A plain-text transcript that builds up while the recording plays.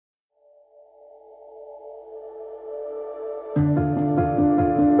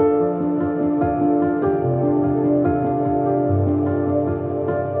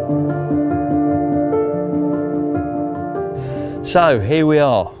So here we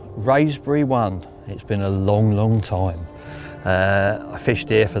are, Wraysbury 1. It's been a long time. I fished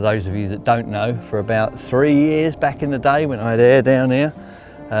here, for those of you that don't know, for about 3 years back in the day when I had air down here.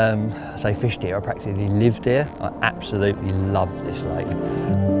 I say fished here, I practically lived here. I absolutely love this lake.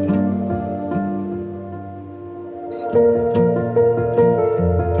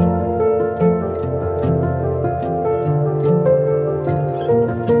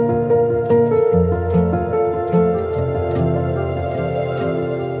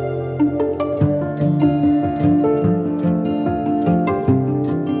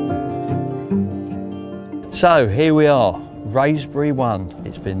 So here we are, Wraysbury 1.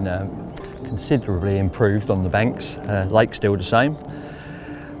 It's been considerably improved on the banks. Lake's still the same.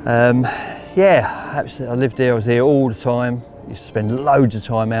 Yeah, absolutely. I lived here, I was here all the time. Used to spend loads of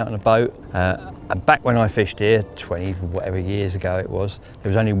time out on a boat. And back when I fished here, 20 whatever years ago it was,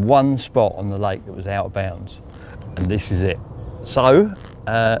 there was only one spot on the lake that was out of bounds. And this is it. So,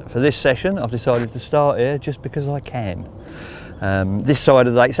 for this session, I've decided to start here just because I can. This side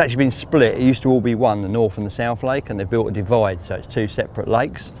of the lake, it's actually been split. It used to all be one, the north and the south lake, and they've built a divide, so it's two separate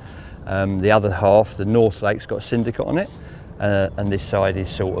lakes. The other half, the north lake's got a syndicate on it, and this side is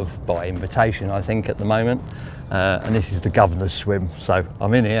sort of by invitation, I think, at the moment. And this is the governor's swim, so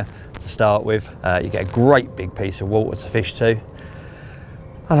I'm in here to start with. You get a great big piece of water to fish to,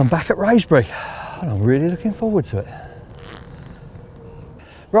 and I'm back at Wraysbury, and I'm really looking forward to it.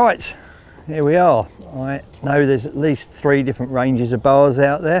 Right. Here we are. I know there's at least 3 different ranges of bars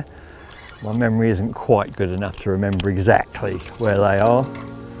out there. My memory isn't quite good enough to remember exactly where they are,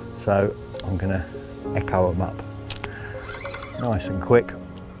 so I'm going to echo them up nice and quick,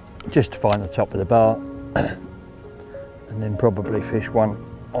 just to find the top of the bar, and then probably fish one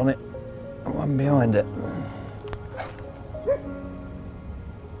on it and one behind it.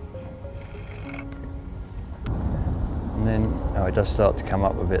 And then, oh, it does start to come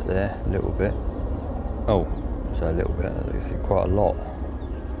up a bit there, a little bit. Oh, so a little bit, quite a lot.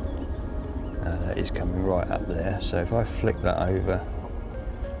 That is coming right up there. So if I flick that over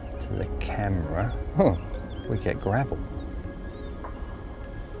to the camera, oh, we get gravel.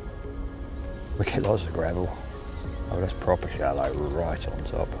 We get lots of gravel. Oh, that's proper shallow, right on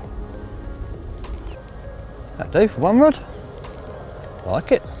top. That'll do for one rod.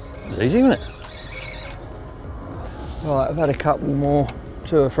 Like it. It's easy, isn't it? Right, I've had a couple more,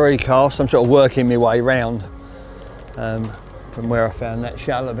 2 or 3 casts. I'm sort of working my way round from where I found that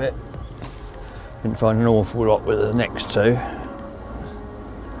shallow bit. Didn't find an awful lot with the next 2.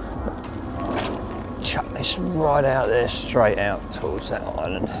 Chuck this right out there, straight out towards that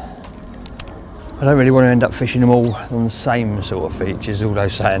island. I don't really want to end up fishing them all on the same sort of features, although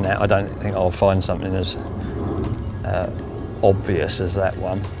saying that, I don't think I'll find something as obvious as that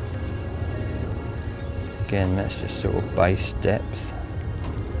one. Again, that's just sort of base depth.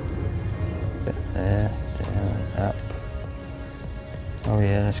 Bit there, down, up. Oh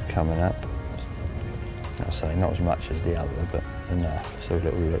yeah, that's coming up. I'll say not as much as the other, but enough. So a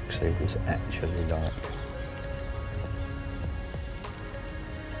little look, see what it's actually like.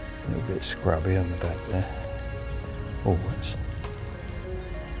 A little bit scrubby on the back there. Oh,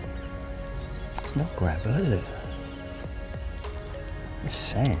 it's not gravel, is it? It's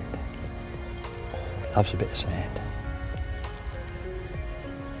sand. Loves a bit of sand.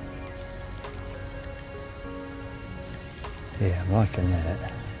 Yeah, I'm liking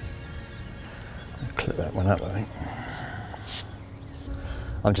that. I'll clip that one up, I think.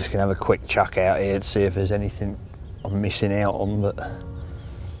 I'm just going to have a quick chuck out here to see if there's anything I'm missing out on, but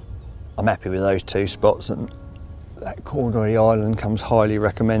I'm happy with those 2 spots, and that corner of the island comes highly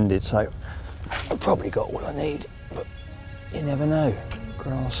recommended, so I've probably got all I need, but you never know.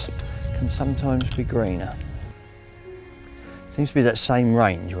 Grass can sometimes be greener. Seems to be that same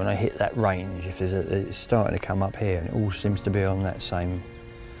range. When I hit that range, if there's it's starting to come up here, and it all seems to be on that same,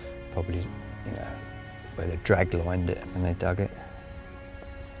 probably, you know, where they drag lined it when they dug it.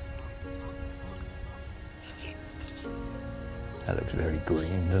 That looks very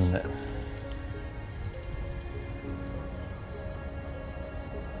green, doesn't it?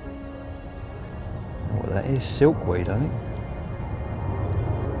 What that is, silkweed, I think.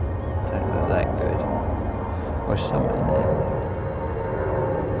 Don't look that good. There's something in there.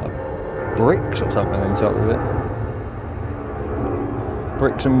 Like bricks or something on top of it.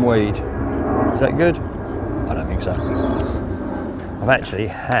 Bricks and weed. Is that good? I don't think so. I've actually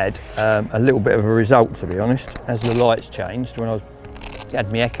had a little bit of a result, to be honest. As the lights changed, when I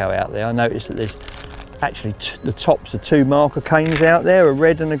had my echo out there, I noticed that there's actually the tops of 2 marker canes out there, a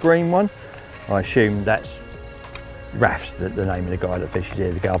red and a green one. I assume that's Raf's the name of the guy that fishes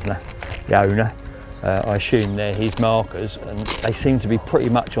here, the governor, the owner. I assume they're his markers, and they seem to be pretty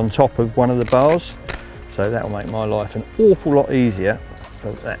much on top of one of the bars, so that will make my life an awful lot easier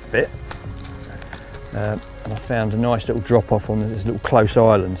for that bit. And I found a nice little drop off on this little close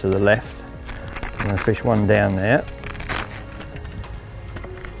island to the left. I'm going to fish one down there.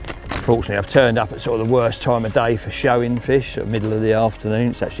 Unfortunately, I've turned up at sort of the worst time of day for showing fish, at the middle of the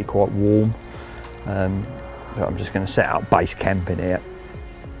afternoon. It's actually quite warm. But I'm just going to set up base camping here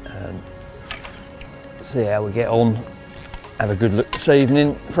and see how we get on. Have a good look this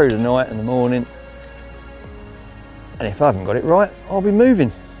evening, through the night and the morning. And if I haven't got it right, I'll be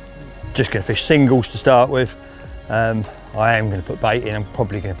moving. Just going to fish singles to start with. I am going to put bait in. I'm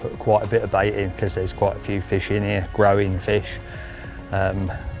probably going to put quite a bit of bait in because there's quite a few fish in here, growing fish.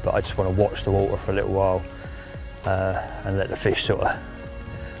 But I just want to watch the water for a little while and let the fish sort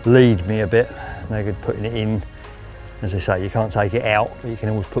of lead me a bit. No good putting it in. As I say, you can't take it out, but you can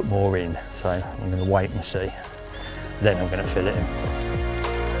always put more in. So I'm going to wait and see. Then I'm going to fill it in.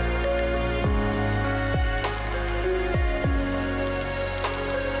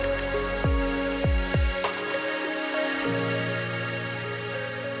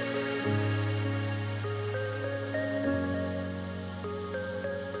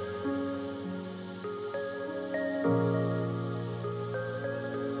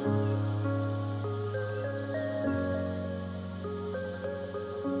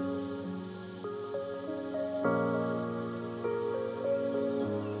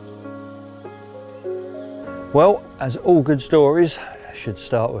 Well, as all good stories should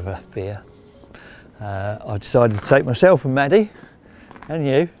start with a beer, I decided to take myself and Maddie, and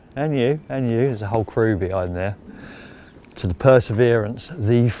you, there's a whole crew behind there, to the Perseverance,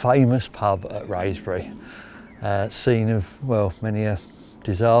 the famous pub at Wraysbury. Scene of, well, many a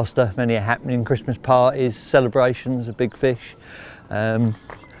disaster, many a happening, Christmas parties, celebrations of big fish. And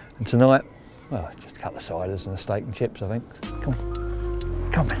tonight, well, just a couple of ciders and a steak and chips, I think. Come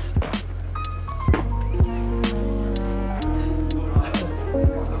on, come on, miss.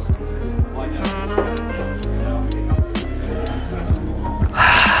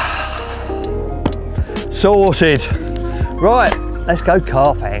 Sorted. Right, let's go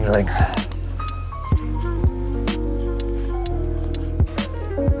carp angling.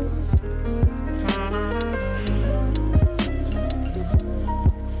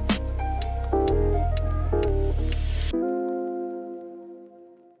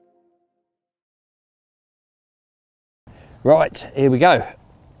 Right, here we go.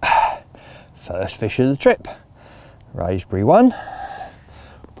 First fish of the trip. Wraysbury one.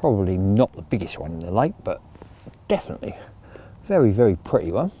 Probably not the biggest one in the lake, but definitely very, very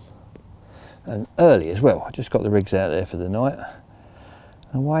pretty one. And early as well. I just got the rigs out there for the night.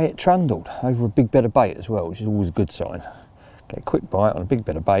 And away it trundled over a big bed of bait as well, which is always a good sign. Get a quick bite on a big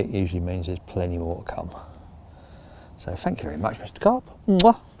bed of bait usually means there's plenty more to come. So thank you very much, Mr. Carp.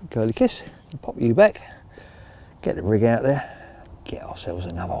 Mwah. Curly kiss. I'll pop you back. Get the rig out there. Get ourselves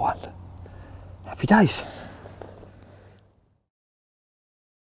another one. Happy days.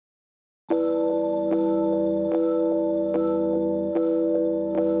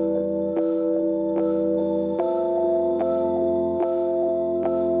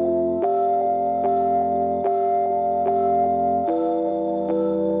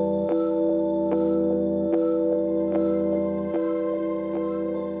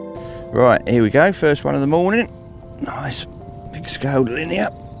 Right, here we go, first one of the morning. Nice big scaled linear.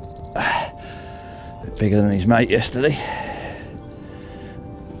 A bit bigger than his mate yesterday.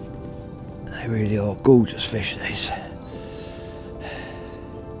 They really are gorgeous fish, these.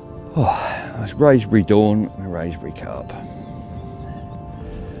 Oh, that's Wraysbury Dawn and Wraysbury Carp.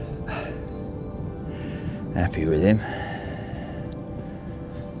 Happy with him.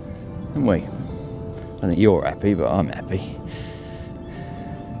 Aren't we? I think you're happy, but I'm happy.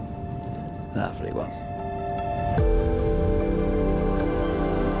 Lovely one.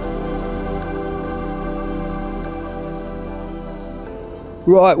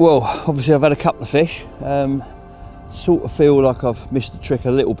 Right, well, obviously I've had a couple of fish. Sort of feel like I've missed the trick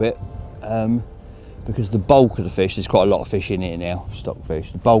a little bit because the bulk of the fish, there's quite a lot of fish in here now, stock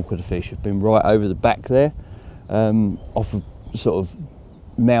fish. The bulk of the fish have been right over the back there, off of sort of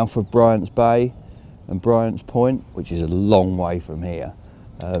mouth of Bryant's Bay and Bryant's Point, which is a long way from here.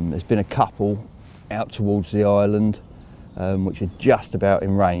 There's been a couple out towards the island which are just about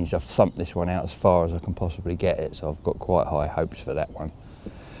in range. I've thumped this one out as far as I can possibly get it, so I've got quite high hopes for that one.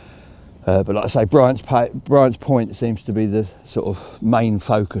 But like I say, Bryant's Point seems to be the sort of main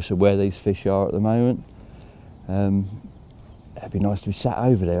focus of where these fish are at the moment. It'd be nice to be sat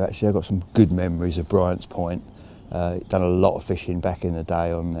over there actually. I've got some good memories of Bryant's Point. Done a lot of fishing back in the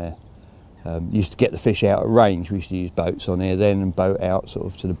day on there. Used to get the fish out at range. We used to use boats on here then and boat out sort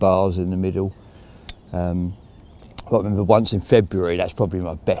of to the bars in the middle. I remember once in February, that's probably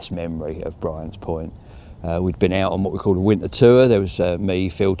my best memory of Bryant's Point. We'd been out on what we called a winter tour. There was me,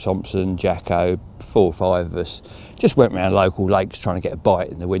 Phil Thompson, Jacko, 4 or 5 of us. Just went around local lakes trying to get a bite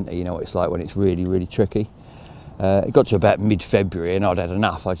in the winter. You know what it's like when it's really, really tricky. It got to about mid-February and I'd had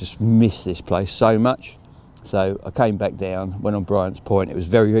enough. I just missed this place so much. So I came back down, went on Bryant's Point. It was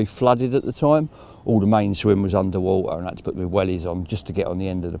very, very flooded at the time. All the main swim was underwater and I had to put my wellies on just to get on the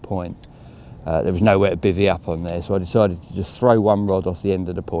end of the point. There was nowhere to bivvy up on there, so I decided to just throw one rod off the end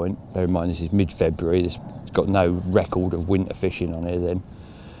of the point. Bear in mind this is mid-February, it's got no record of winter fishing on here then.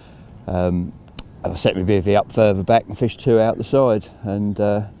 And I set my bivvy up further back and fished 2 out the side, and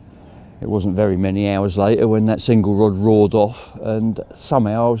it wasn't very many hours later when that single rod roared off, and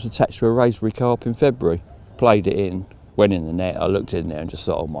somehow I was attached to a Wraysbury carp in February. Played it in, went in the net, I looked in there and just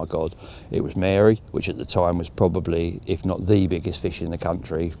thought, oh my God, it was Mary, which at the time was probably, if not the biggest fish in the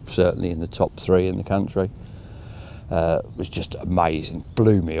country, certainly in the top 3 in the country. It was just amazing,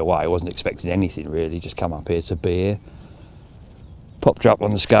 blew me away. I wasn't expecting anything really, just come up here to be here. Popped her up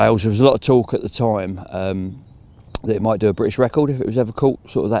on the scales. There was a lot of talk at the time that it might do a British record if it was ever caught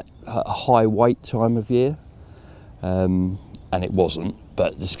sort of that high weight time of year. And it wasn't,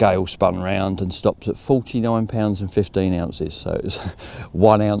 but the scale spun round and stopped at 49 pounds and 15 ounces, so it was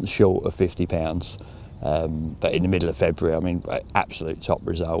 1 ounce short of 50 pounds. But in the middle of February, I mean, absolute top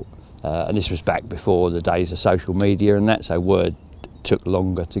result. And this was back before the days of social media and that, so word took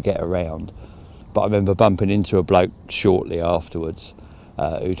longer to get around. But I remember bumping into a bloke shortly afterwards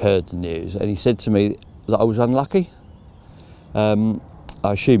who'd heard the news, and he said to me that I was unlucky.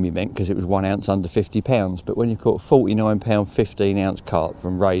 I assume he meant because it was 1 ounce under 50 pounds, but when you caught a 49 pound 15 ounce carp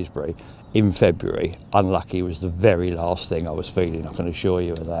from Wraysbury in February, unlucky was the very last thing I was feeling, I can assure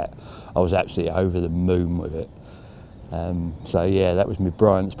you of that. I was absolutely over the moon with it. So yeah, that was my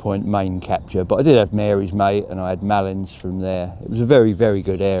Bryant's Point main capture, but I did have Mary's mate and I had Malins from there. It was a very, very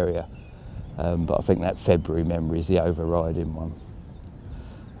good area, but I think that February memory is the overriding one.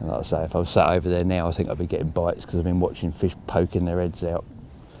 And like I say, if I was sat over there now, I think I'd be getting bites because I've been watching fish poking their heads out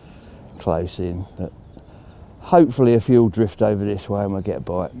close in. But hopefully a few will drift over this way and we'll get a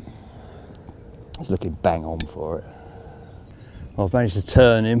bite. It's looking bang on for it. I've managed to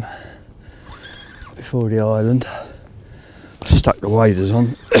turn him before the island. Stuck the waders on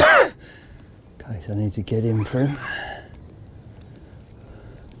in case I need to get in for him.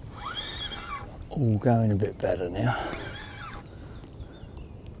 All going a bit better now.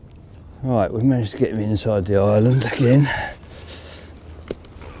 Right, we've managed to get him inside the island again.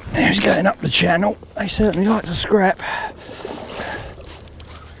 Now he's going up the channel. They certainly like to scrap.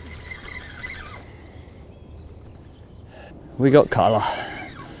 We got colour.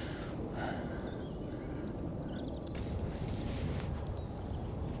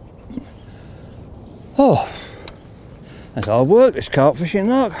 Oh, that's hard work, this carp fishing,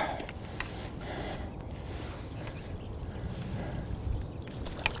 look.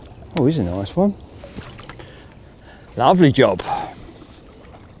 Oh, he's a nice one. Lovely job.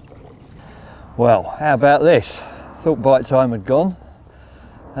 Well, how about this? Thought bite time had gone,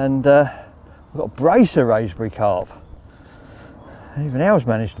 and we've got a brace of Wraysbury carp. Even Al's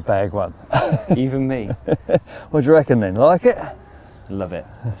managed to bag one. Even me. What do you reckon then? Like it? Love it.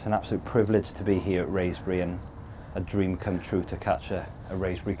 It's an absolute privilege to be here at Wraysbury and a dream come true to catch a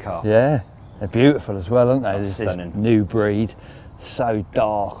Wraysbury carp. Yeah, they're beautiful as well, aren't they? That's stunning. This new breed, so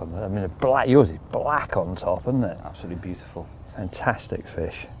dark. I mean, black. Yours is black on top, isn't it? Absolutely beautiful. Fantastic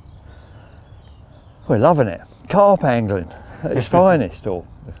fish. We're loving it. Carp angling at its finest, or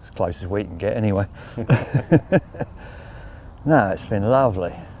as close as we can get anyway. No, it's been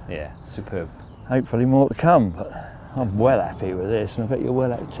lovely. Yeah, superb. Hopefully more to come, but I'm well happy with this, and I bet you're well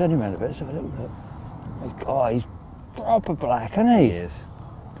happy. Turn him around a bit, let's have a little look. Oh, he's proper black, isn't he? He is.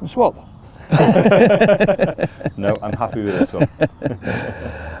 Can we swap? No, I'm happy with this one.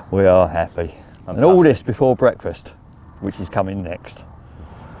 We are happy. Fantastic. And all this before breakfast, which is coming next.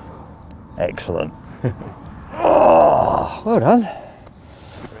 Excellent. Oh, well done.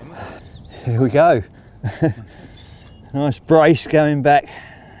 Here we go. Nice brace going back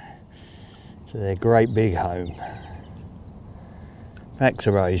to their great big home. Back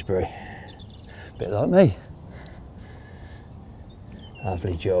to Wraysbury. Bit like me.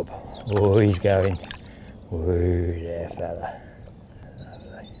 Lovely job. Oh, he's going. Woo there, fella.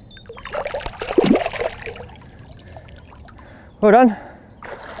 Lovely. Well done.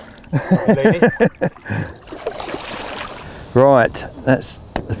 Right, that's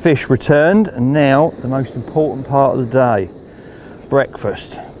the fish returned, and now the most important part of the day,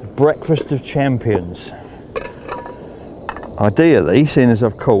 breakfast. breakfast of champions. Ideally, seeing as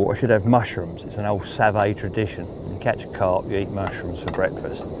I've caught, I should have mushrooms. It's an old Savoy tradition. You catch a carp, you eat mushrooms for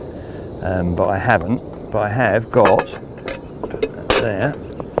breakfast. But I haven't. But I have got, there,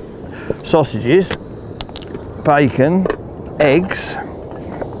 sausages, bacon, eggs,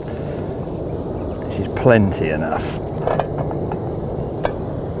 which is plenty enough.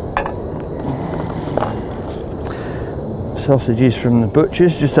 Sausages from the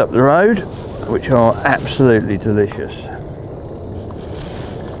butcher's just up the road, which are absolutely delicious.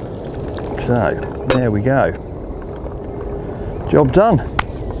 So, there we go. Job done.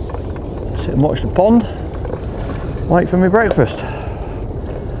 Sit and watch the pond, wait for my breakfast.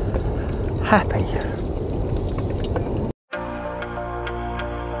 Happy.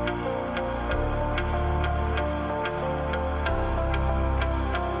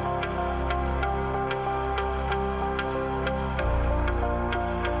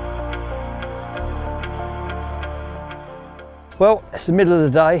 Well, it's the middle of the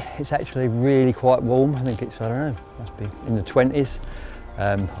day. It's actually really quite warm. I think it's, I don't know, must be in the 20s.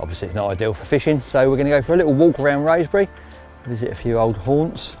 Obviously it's not ideal for fishing, so we're going to go for a little walk around Wraysbury, visit a few old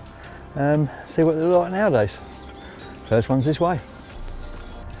haunts, see what they're like nowadays. First one's this way.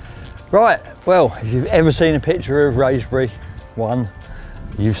 Right, well, if you've ever seen a picture of Wraysbury 1,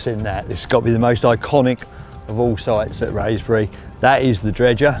 you've seen that. This has got to be the most iconic of all sites at Wraysbury. That is the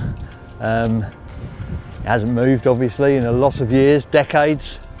dredger. It hasn't moved obviously in a lot of years,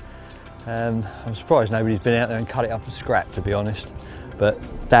 decades. I'm surprised nobody's been out there and cut it up for scrap, to be honest. But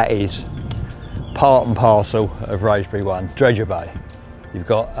that is part and parcel of Wraysbury 1, Dredger Bay. You've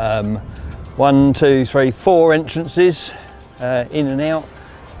got 1, 2, 3, 4 entrances in and out.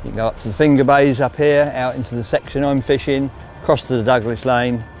 You can go up to the finger bays up here, out into the section I'm fishing, across to the Douglas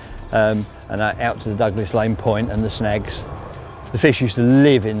Lane, and out to the Douglas Lane Point and the snags. The fish used to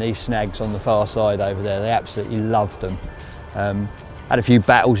live in these snags on the far side over there. They absolutely loved them. Had a few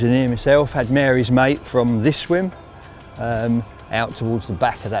battles in here myself. Had Mary's mate from this swim out towards the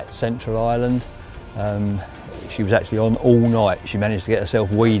back of that central island. She was actually on all night. She managed to get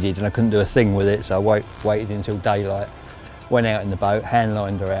herself weeded and I couldn't do a thing with it, so I waited until daylight. Went out in the boat, hand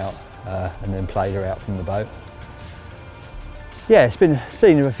lined her out, and then played her out from the boat. Yeah, it's been a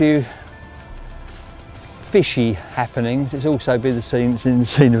scene of a few fishy happenings. It's also been the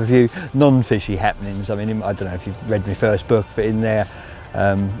scene of a few non-fishy happenings. I mean, I don't know if you've read my first book, but in there,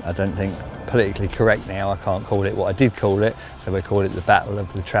 I don't think politically correct now, I can't call it what I did call it, so we call it the Battle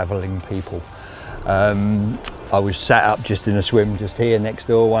of the Travelling People. I was sat up just in a swim just here next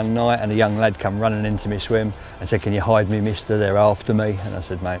door one night and a young lad come running into my swim and said, "Can you hide me, mister, they're after me?" And I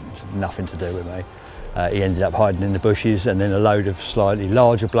said, "Mate, it's nothing to do with me." He ended up hiding in the bushes, and then a load of slightly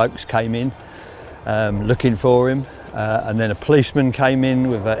larger blokes came in looking for him, and then a policeman came in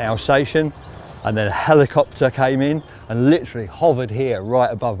with an Alsatian, and then a helicopter came in and literally hovered here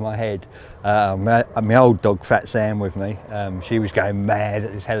right above my head. My old dog Fat Sam with me, she was going mad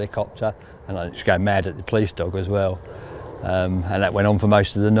at this helicopter, and I was going mad at the police dog as well. And that went on for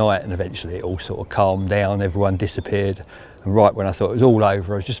most of the night, and eventually it all sort of calmed down, everyone disappeared, and right when I thought it was all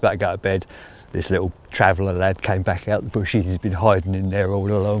over, I was just about to go to bed, this little traveller lad came back out the bushes. He's been hiding in there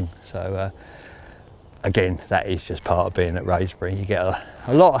all along. So again, that is just part of being at Wraysbury. You get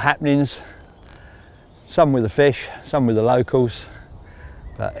a lot of happenings, some with the fish, some with the locals,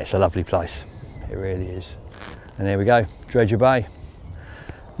 but it's a lovely place, it really is. And there we go, Dredger Bay.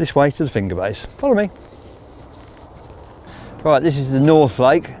 This way to the finger bays, follow me. Right, this is the North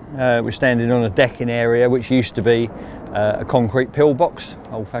Lake. We're standing on a decking area which used to be a concrete pillbox,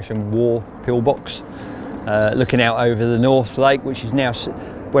 old-fashioned war pillbox, looking out over the North Lake, which is now,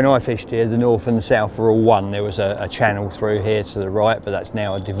 when I fished here, the north and the south were all one. There was a channel through here to the right, but that's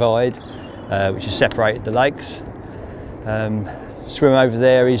now a divide, which has separated the lakes. Swim over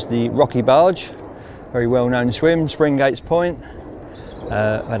there is the Rocky Barge, very well-known swim, Springgates Point.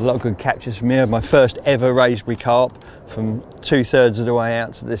 I had a lot of good captures from here. My first ever Wraysbury carp from 2/3 of the way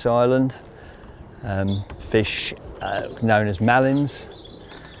out to this island. Fish known as malins.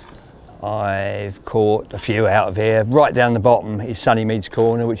 I've caught a few out of here. Right down the bottom is Sunnymead's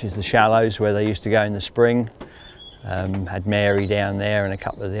Corner, which is the shallows where they used to go in the spring. Had Mary down there and a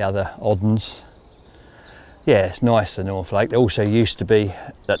couple of the other odd uns. Yeah, it's nice, the North Lake. There also used to be,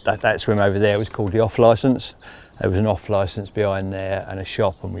 that swim over there was called the off licence. There was an off licence behind there and a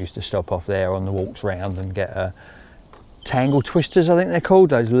shop, and we used to stop off there on the walks round and get Tangle Twisters, I think they're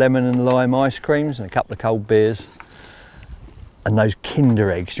called, those lemon and lime ice creams, and a couple of cold beers. And those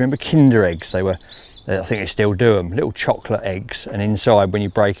Kinder eggs, do you remember Kinder eggs? They were, I think they still do them, little chocolate eggs, and inside when you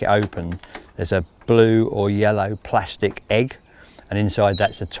break it open, there's a blue or yellow plastic egg, and inside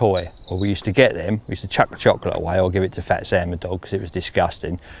that's a toy. Well, we used to get them, we used to chuck the chocolate away or give it to Fat Sam, the dog, because it was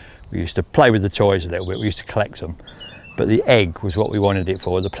disgusting. We used to play with the toys a little bit, we used to collect them. But the egg was what we wanted it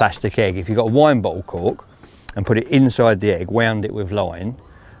for, the plastic egg. If you got a wine bottle cork and put it inside the egg, wound it with line,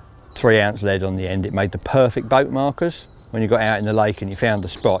 3-ounce lead on the end, it made the perfect boat markers. When you got out in the lake and you found a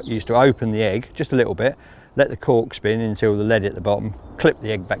spot, you used to open the egg just a little bit, let the cork spin until the lead at the bottom, clip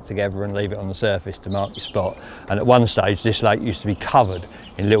the egg back together and leave it on the surface to mark your spot. And at one stage this lake used to be covered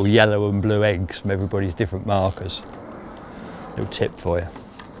in little yellow and blue eggs from everybody's different markers. Little tip for you.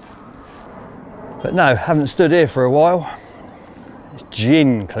 But no, haven't stood here for a while. It's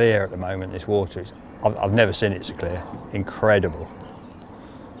gin clear at the moment, this water. I've never seen it so clear. Incredible.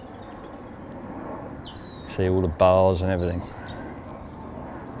 See all the bars and everything.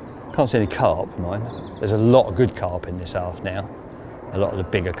 Can't see any carp, mind. There's a lot of good carp in this half now. A lot of the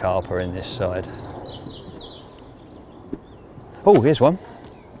bigger carp are in this side. Oh, here's one.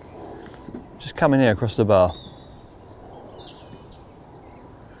 Just coming here across the bar.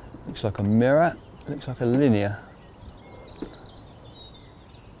 Looks like a mirror. Looks like a linear.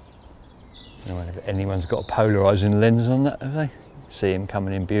 I don't know if anyone's got a polarising lens on that, have they? See him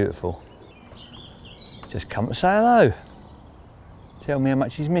coming in beautiful. Just come to say hello. Tell me how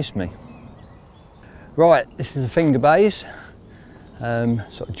much he's missed me. Right, this is the finger bays.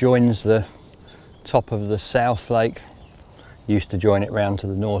 Sort of joins the top of the South Lake. Used to join it round to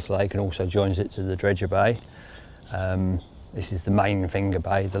the North Lake and also joins it to the Dredger Bay. This is the main finger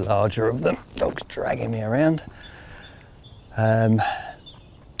bay, the larger of them. Dog's dragging me around.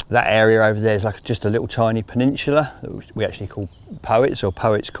 That area over there is like just a little tiny peninsula that we actually call Poets or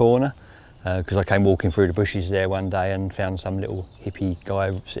Poets Corner, because I came walking through the bushes there one day and found some little hippie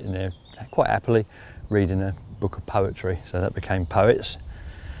guy sitting there quite happily reading a book of poetry, so that became Poets.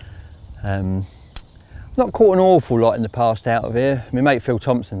 Not caught an awful lot in the past out of here. My mate Phil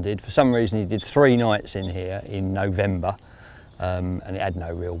Thompson did. For some reason he did 3 nights in here in November, and it had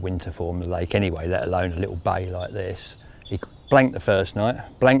no real winter form, the lake anyway, let alone a little bay like this. He blanked the first night,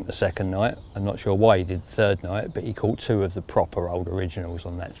 blanked the second night. I'm not sure why he did the third night, but he caught 2 of the proper old originals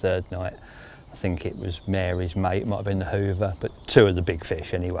on that third night. I think it was Mary's mate, it might have been the Hoover, but 2 of the big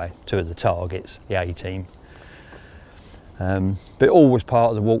fish anyway, 2 of the targets, the A-team. But always part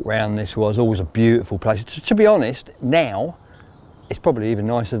of the walk round this was always a beautiful place. To be honest, now it's probably even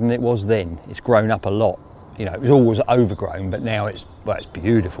nicer than it was then. It's grown up a lot. You know, it was always overgrown, but now it's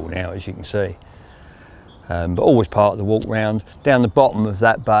beautiful now, as you can see. But always part of the walk round. Down the bottom of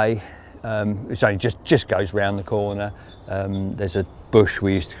that bay, which only just goes round the corner, there's a bush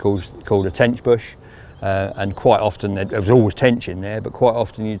we used to call a tench bush. And quite often, there was always tench in there, but quite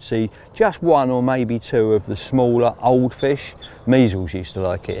often you'd see just 1 or maybe 2 of the smaller old fish. Measles used to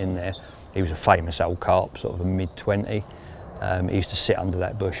like it in there. He was a famous old carp, sort of a mid-20. He used to sit under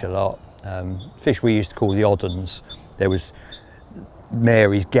that bush a lot. Fish we used to call the odd uns. There was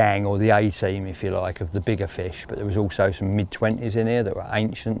Mary's gang, or the A-team if you like, of the bigger fish, but there was also some mid-20s in here that were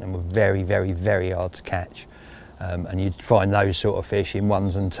ancient and were very, very, very hard to catch. And you'd find those sort of fish in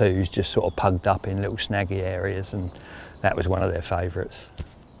 1s and 2s just sort of pugged up in little snaggy areas, and that was one of their favourites.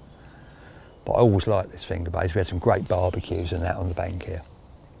 But I always liked this finger bays. We had some great barbecues and that on the bank here.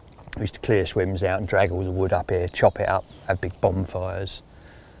 We used to clear swims out and drag all the wood up here, chop it up, have big bonfires.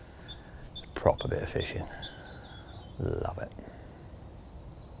 Proper bit of fishing. Love it.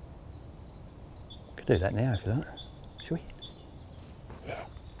 Could do that now if you like. Shall we? Yeah.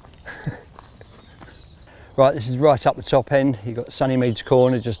 Right, this is right up the top end. You've got Sunnymead's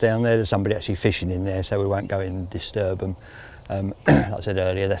Corner just down there. There's somebody actually fishing in there, so we won't go in and disturb them. Like I said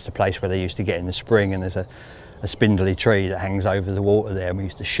earlier, that's the place where they used to get in the spring, and there's a spindly tree that hangs over the water there, and we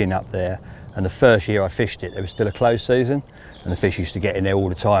used to shin up there. And the first year I fished it, there was still a closed season, and the fish used to get in there all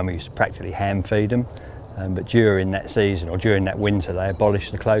the time. We used to practically hand feed them. But during that season, or during that winter, they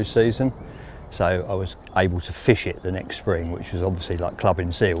abolished the closed season. So I was able to fish it the next spring, which was obviously like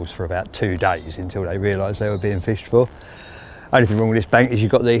clubbing seals for about 2 days until they realised they were being fished for. Only thing wrong with this bank is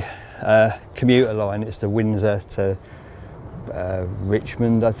you've got the commuter line. It's the Windsor to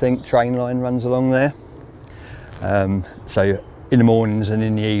Richmond, I think, train line runs along there. So in the mornings and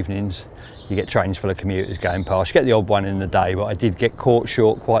in the evenings, you get trains full of commuters going past. You get the odd one in the day, but I did get caught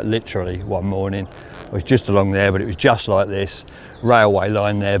short quite literally one morning. I was just along there, but it was just like this. Railway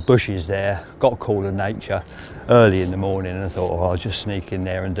line there, bushes there, got a call of nature early in the morning, and I thought, oh, I'll just sneak in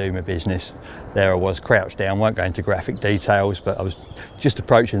there and do my business. There I was, crouched down, won't go into graphic details, but I was just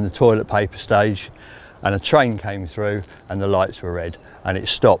approaching the toilet paper stage, and a train came through and the lights were red, and it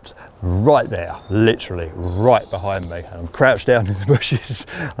stopped right there, literally right behind me. And I'm crouched down in the bushes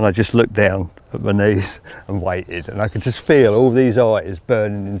and I just looked down at my knees and waited, and I could just feel all these eyes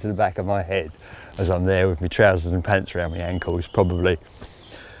burning into the back of my head as I'm there with my trousers and pants around my ankles, probably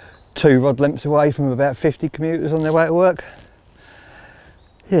 2 rod lengths away from about 50 commuters on their way to work.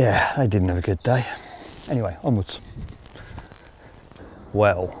 Yeah, they didn't have a good day. Anyway, onwards.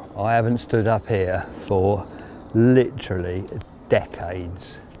 Well, I haven't stood up here for literally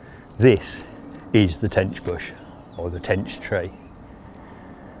decades. This is the tench bush, or the tench tree.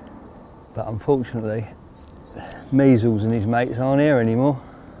 But unfortunately, Measles and his mates aren't here anymore.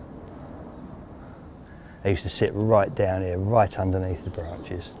 They used to sit right down here, right underneath the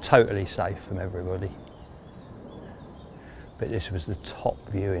branches, totally safe from everybody. But this was the top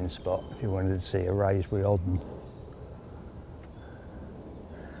viewing spot if you wanted to see a Wraysbury Odden.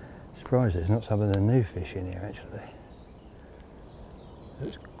 Surprised there's not some of the new fish in here actually.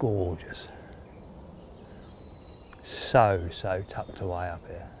 It's gorgeous. So tucked away up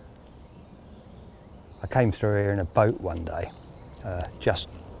here. I came through here in a boat one day, just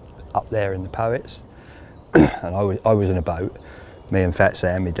up there in the Poets, and I was in a boat, me and Fat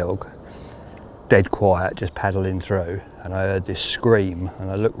Sam, my dog, dead quiet, just paddling through, and I heard this scream, and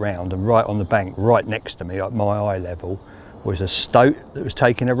I looked round, and right on the bank, right next to me, at my eye level, was a stoat that was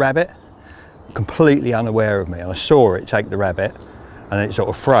taking a rabbit, completely unaware of me, and I saw it take the rabbit, and then it sort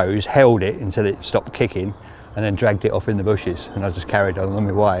of froze, held it until it stopped kicking, and then dragged it off in the bushes, and I just carried on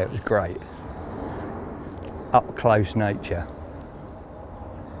my way. It was great. Up close nature.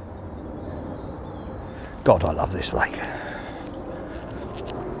 God, I love this lake.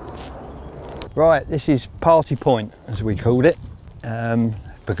 Right, this is Party Point, as we called it,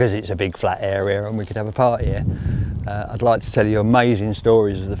 because it's a big flat area and we could have a party here. I'd like to tell you amazing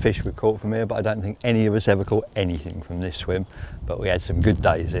stories of the fish we caught from here, but I don't think any of us ever caught anything from this swim. But we had some good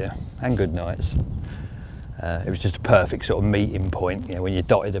days here and good nights. It was just a perfect sort of meeting point, you know, when you're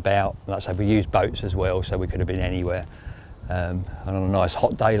dotted about. Like I say, we used boats as well, so we could have been anywhere. And on a nice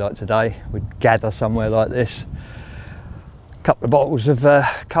hot day like today, we'd gather somewhere like this, a couple of bottles of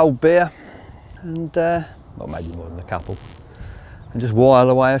cold beer, and well, maybe more than a couple, and just while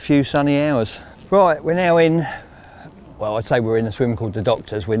away a few sunny hours. Right, we're now in, well, I'd say we're in a swim called the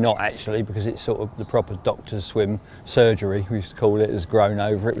Doctor's. We're not actually, because it's sort of the proper Doctor's swim. Surgery, we used to call it, has grown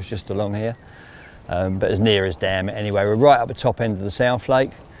over. It was just along here, but as near as damn it anyway. We're right up the top end of the South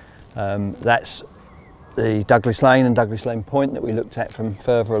Lake. That's the Douglas Lane and Douglas Lane Point that we looked at from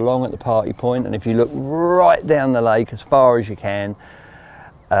further along at the Party Point. And if you look right down the lake as far as you can,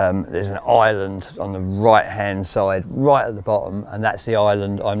 there's an island on the right hand side, right at the bottom, and that's the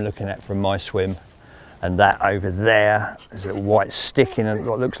island I'm looking at from my swim. And that over there, there's a little white stick in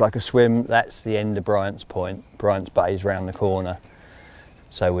what looks like a swim, that's the end of Bryant's Point. Bryant's Bay is round the corner.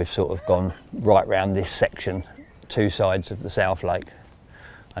 So we've sort of gone right round this section, 2 sides of the South Lake,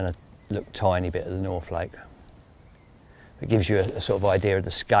 and a tiny bit of the North Lake. It gives you a sort of idea of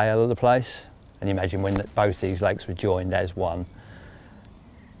the scale of the place. And you imagine when both these lakes were joined as one,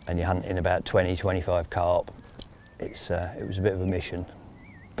 and you're hunting about 20-25 carp, it was a bit of a mission.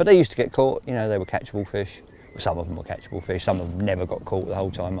 But they used to get caught, you know, they were catchable fish. Some of them were catchable fish, some of them never got caught the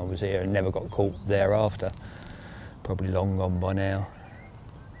whole time I was here and never got caught thereafter. Probably long gone by now.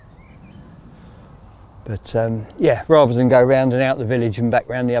 But yeah, rather than go round and out the village and back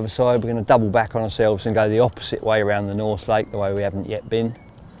round the other side, we're going to double back on ourselves and go the opposite way around the North Lake, the way we haven't yet been.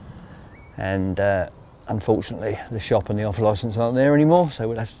 And unfortunately, the shop and the off licence aren't there anymore, so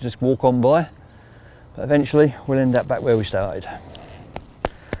we'll have to just walk on by. But eventually, we'll end up back where we started.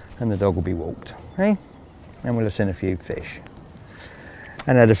 And the dog will be walked, eh? And we'll have seen a few fish.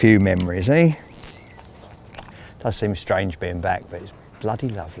 And had a few memories, eh? Does seem strange being back, but it's bloody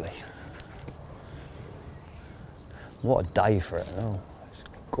lovely. What a day for it. Oh, it's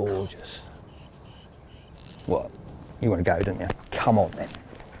gorgeous. What? You want to go, don't you? Come on then.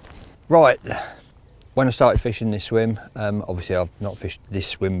 Right, when I started fishing this swim, obviously I've not fished this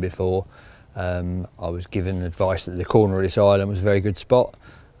swim before. I was given advice that the corner of this island was a very good spot.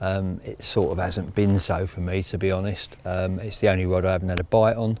 It sort of hasn't been so for me, to be honest. It's the only rod I haven't had a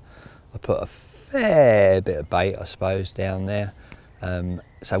bite on. I put a fair bit of bait, I suppose, down there.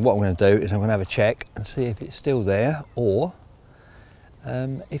 So what I'm going to do is I'm going to have a check and see if it's still there, or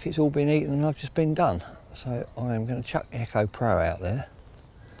if it's all been eaten and I've just been done. So I am going to chuck the Echo Pro out there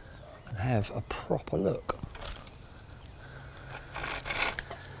and have a proper look.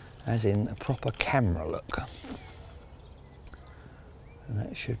 As in a proper camera look. And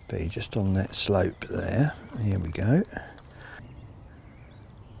that should be just on that slope there. Here we go.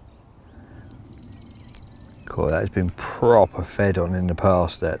 Cool, that's been proper fed on in the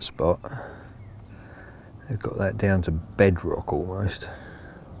past, that spot. They've got that down to bedrock almost.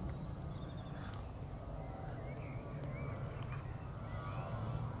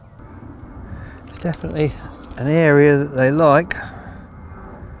 It's definitely an area that they like.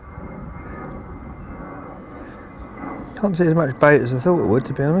 Can't see as much bait as I thought it would,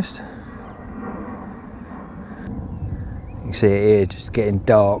 to be honest. You can see it here, just getting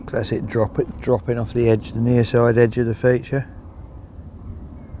dark. That's it, dropping off the edge, the near side edge of the feature.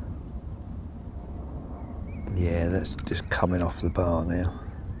 Yeah, that's just coming off the bar now.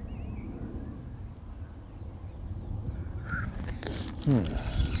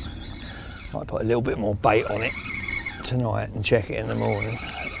 Might put a little bit more bait on it tonight and check it in the morning.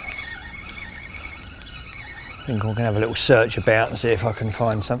 I think I'm going to have a little search about and see if I can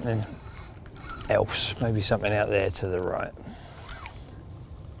find something else, maybe something out there to the right.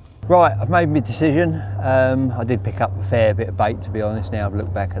 Right, I've made my decision. I did pick up a fair bit of bait, to be honest. Now I've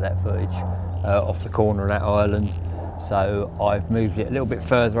looked back at that footage off the corner of that island, so I've moved it a little bit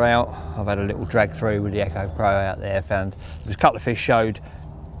further out. I've had a little drag through with the Echo Pro out there, found there's a couple of fish showed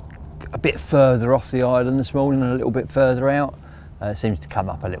a bit further off the island this morning and a little bit further out. It seems to come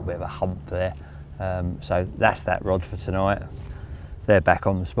up a little bit of a hump there. So that's that rod for tonight. They're back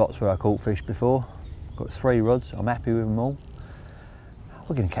on the spots where I caught fish before. Got 3 rods, I'm happy with them all.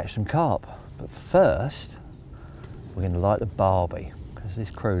 We're going to catch some carp, but first we're going to light the barbie, because this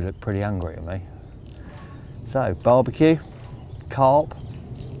crew look pretty hungry at me. So barbecue, carp,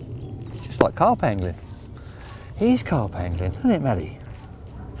 just like carp angling. Here's carp angling, isn't it, Maddie?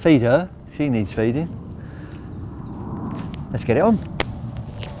 Feed her, she needs feeding. Let's get it on.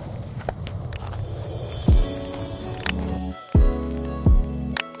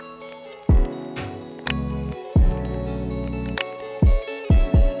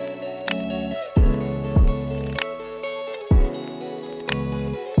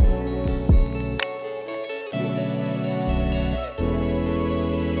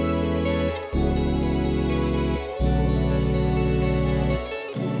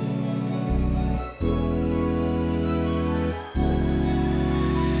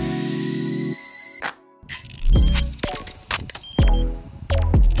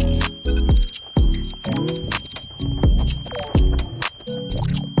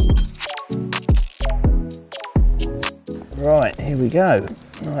 Right, here we go.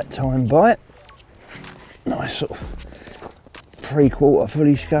 Nighttime bite. Nice sort of 3/4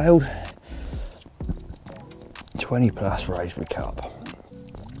 fully scaled. 20 plus Wraysbury carp.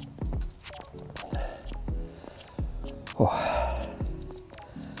 Oh,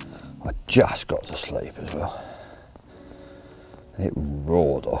 I just got to sleep as well. It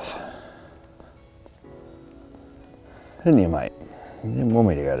roared off. Didn't you, mate? You didn't want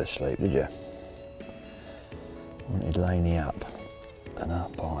me to go to sleep, did you? Wanted Laney up, and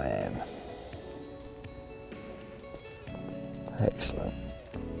up I am. Excellent.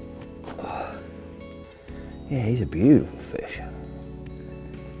 Oh. Yeah, he's a beautiful fish.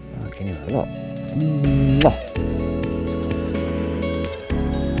 I'm liking him a lot. Mwah.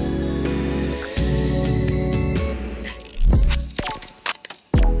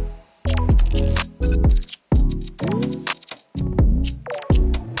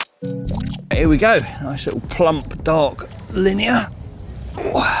 Here we go, nice little plump, dark linear.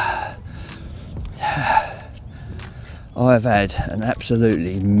 I've had an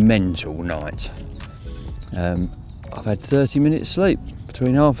absolutely mental night. I've had 30 minutes sleep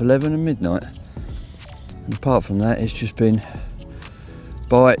between 11:30 and midnight. And apart from that, it's just been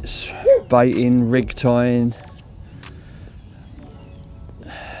bites, baiting, rig tying,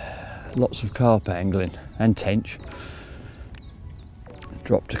 lots of carp angling and tench.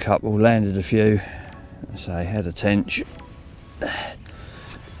 Dropped a couple, landed a few, so I had a tench,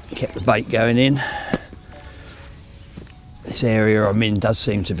 kept the bait going in. This area I'm in does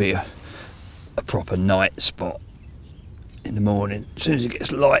seem to be a proper night spot in the morning. As soon as it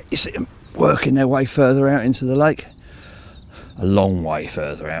gets light, you see them working their way further out into the lake, a long way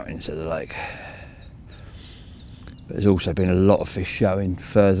further out into the lake. But there's also been a lot of fish showing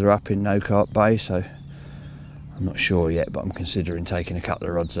further up in No Carp Bay, so I'm not sure yet, but I'm considering taking a couple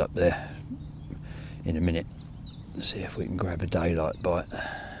of rods up there in a minute and see if we can grab a daylight bite.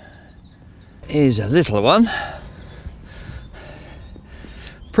 Here's a little one.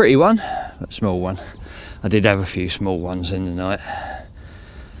 Pretty one, but small one. I did have a few small ones in the night.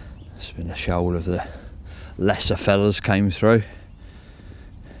 It's been a shoal of the lesser fellas came through.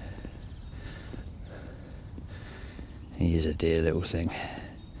 He is a dear little thing.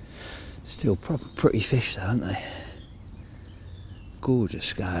 Still proper pretty fish though, aren't they? Gorgeous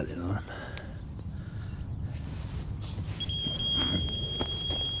scaling on them.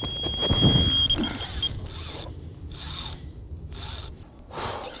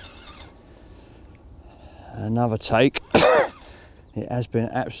 another take. It has been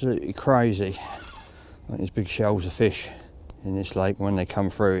absolutely crazy. Like there's big shoals of fish in this lake. When they come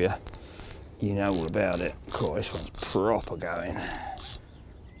through you know all about it. Cool, this one's proper going.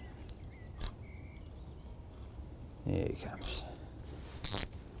 Here he comes.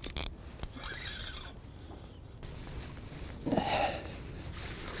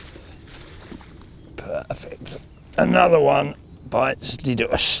 Perfect. Another one bites the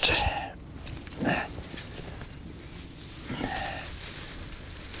dust.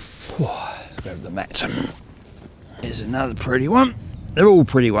 Grab the mat. Here's another pretty one. They're all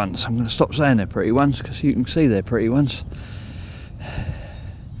pretty ones. I'm going to stop saying they're pretty ones because you can see they're pretty ones.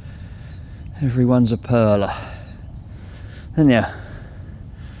 Everyone's a pearler. And yeah,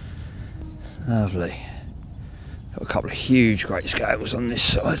 lovely. Got a couple of huge great scales on this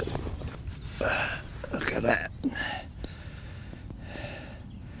side. Look at that.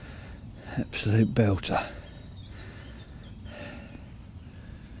 Absolute belter.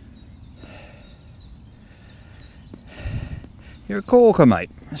 You're a corker, mate.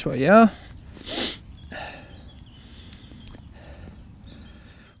 That's what you are.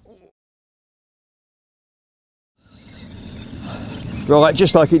 Right,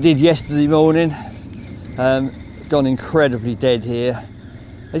 just like it did yesterday morning. Gone incredibly dead here.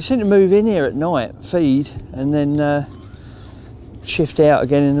 They seem to move in here at night, feed, and then shift out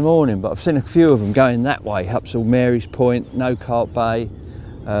again in the morning. But I've seen a few of them going that way, up to Mary's Point, no Carp Bay.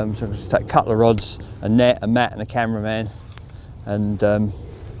 So I'll just take a couple of rods, a net, a mat, and a cameraman, and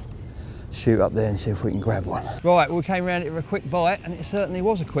shoot up there and see if we can grab one. Right, we came around it for a quick bite, and it certainly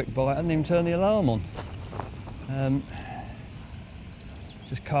was a quick bite. I didn't even turn the alarm on.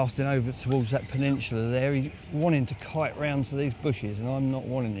 Just casting over towards that peninsula there. He's wanting to kite round to these bushes, and I'm not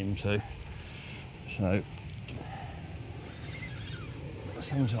wanting him to. So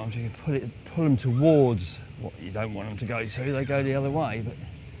sometimes you can pull them towards what you don't want them to go to. They go the other way, but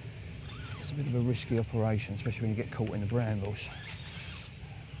it's a bit of a risky operation, especially when you get caught in the brambles.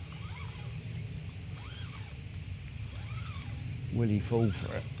 Will he fall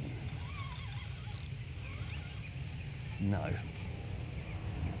for it? No.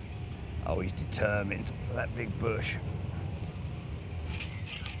 Oh, he's determined for that big bush.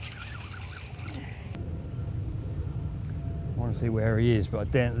 I want to see where he is, but I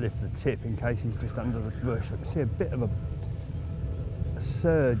daren't lift the tip in case he's just under the bush. I can see a bit of a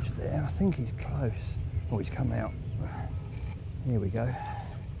surge there. I think he's close. Oh, he's come out. Here we go.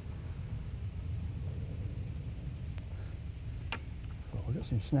 Oh, we've got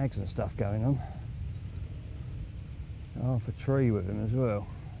some snags and stuff going on. Half a tree with him as well.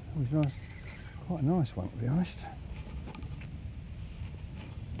 Oh, he's nice. Quite a nice one, to be honest.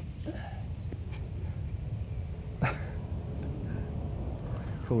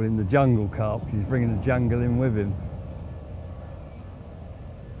 Call him the jungle carp because he's bringing the jungle in with him.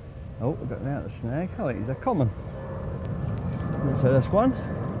 Oh, we've got out the snag. Oh, he's a common. So that's one.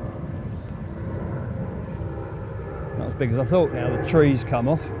 Not as big as I thought now, the trees come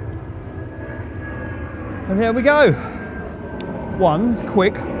off. And here we go. One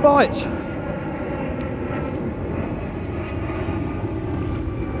quick bite.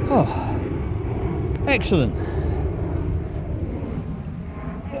 Oh, excellent.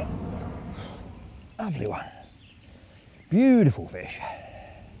 Lovely one. Beautiful fish.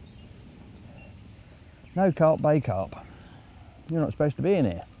 No Carp Bay carp. You're not supposed to be in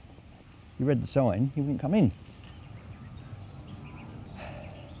here. You read the sign, you wouldn't come in.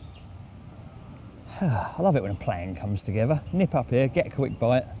 I love it when a plan comes together. Nip up here, get a quick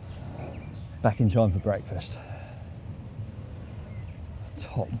bite, back in time for breakfast.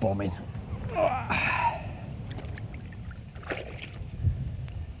 Top bombing.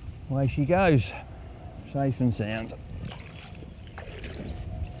 Away she goes, safe and sound.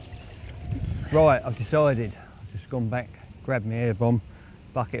 Right, I've decided, I've just gone back, grabbed my air bomb,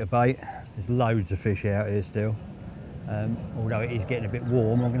 bucket of bait. There's loads of fish out here still. Although it is getting a bit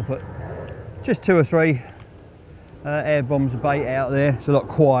warm, I'm going to put just 2 or 3 air bombs of bait out there. It's a lot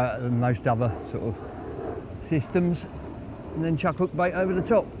quieter than most other sort of systems. And then chuck hook bait over the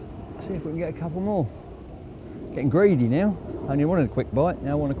top. See if we can get a couple more. Getting greedy now. Only wanted a quick bite,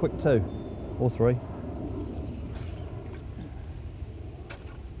 now I want a quick 2 or 3.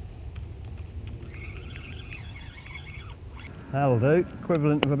 That'll do.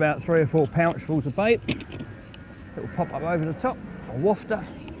 Equivalent of about 3 or 4 pouchfuls of bait. It'll pop up over the top, a wafter.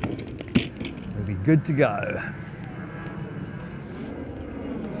 We'll be good to go.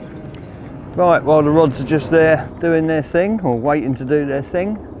 Right, while the rods are just there doing their thing, or waiting to do their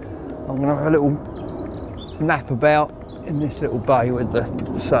thing, I'm going to have a little nap about in this little bay with the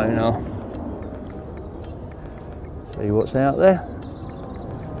sonar. See what's out there.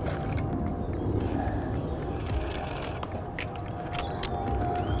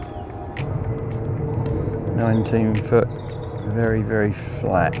 "19-foot, very, very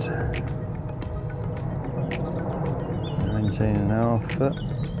flat. 19.5 foot.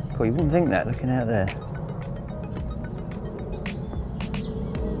 God, you wouldn't think that looking out there.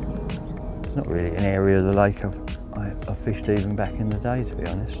 It's not really an area of the lake I fished even back in the day, to be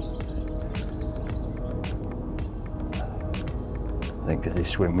honest. I think because this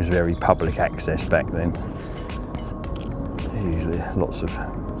swim was very public access back then. There's usually lots of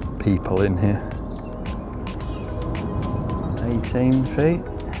people in here. 18 feet.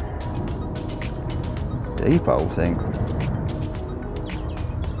 Deep old thing.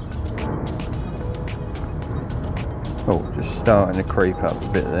 Oh, just starting to creep up a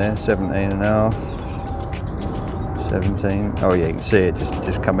bit there. 17.5. 17. Oh yeah, you can see it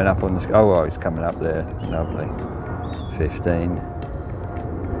just coming up on the. Oh, it's coming up there. Lovely. 15.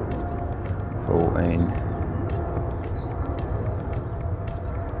 14.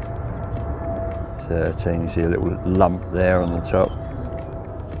 13. You see a little lump there on the top.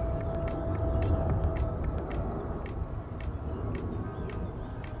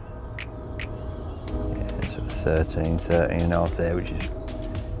 Yeah, sort of 13.5 there, which is,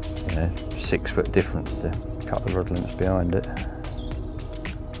 you know, 6 foot difference to a couple of rod lengths behind it.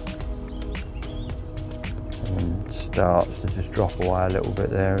 And starts to just drop away a little bit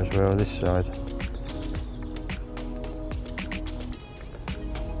there as well, this side.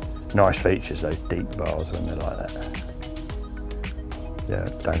 Nice features, those deep bars when they're like that. Yeah,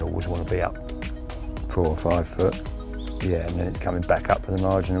 don't always want to be up 4 or 5 foot. Yeah, and then it's coming back up for the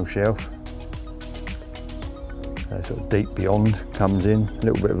marginal shelf. So sort of deep beyond comes in, a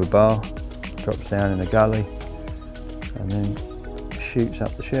little bit of a bar, drops down in the gully, and then shoots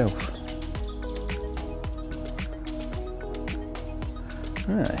up the shelf.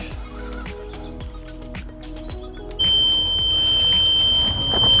 Nice.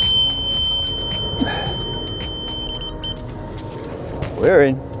 We're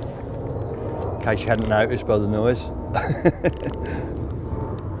in case you hadn't noticed by the noise.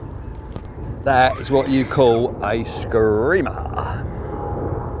 That is what you call a screamer.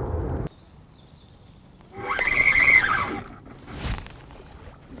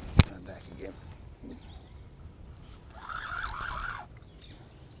 And back again.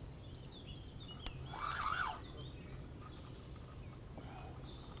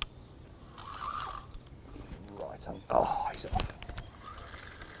 Right on. Oh, he's up.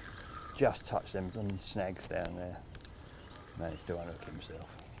 Just touch them bloody snags down there. Managed to unhook himself.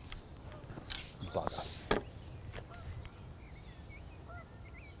 Bugger.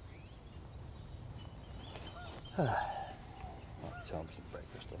 Right, time for some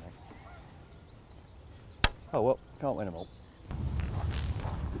breakfast, I think. Oh well, can't win them all.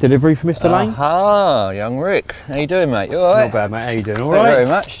 Delivery for Mr. Lane? Aha, young Rick. How you doing, mate? You alright? Not bad, mate. How you doing? All Thank right? you very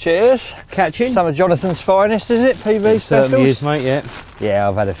much. Cheers. Catching? Some of Jonathan's finest, is it? PB It certainly is, specials? mate, yeah. Yeah,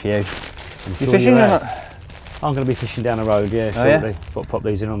 I've had a few. I'm You sure fishing you or have. not? I'm going to be fishing down the road, yeah, Oh, yeah? shortly. Thought I'd pop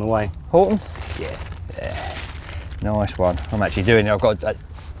these in on the way. Horton? Yeah. Yeah. Nice one. I'm actually doing it. I've got.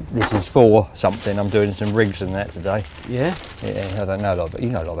 This is for something. I'm doing some rigs and that today. Yeah? Yeah, I don't know a lot, but you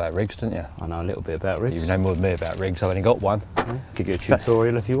know a lot about rigs, don't you? I know a little bit about rigs. You know more than me about rigs. I've only got one. Yeah. Give you a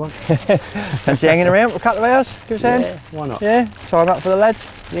tutorial if you want. Fancy hanging around for a couple of hours? Give us a hand? Yeah, why not? Yeah, time up for the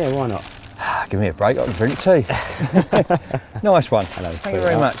lads. Yeah, why not? Give me a break, I can drink tea. Nice one. Hello, Thank you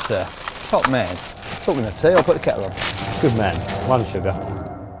very much, sir. Top man. Talking of tea, I'll put the kettle on. Good man. One sugar.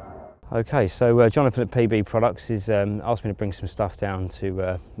 Okay, so Jonathan at PB Products has asked me to bring some stuff down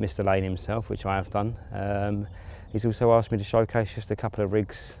to Mr. Lane himself, which I have done. He's also asked me to showcase just a couple of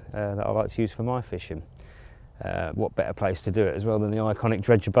rigs that I like to use for my fishing. What better place to do it as well than the iconic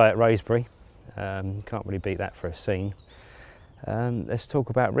Dredger Bay at Wraysbury. Can't really beat that for a scene. Let's talk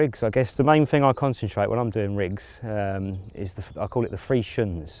about rigs. I guess the main thing I concentrate when I'm doing rigs is, I call it the three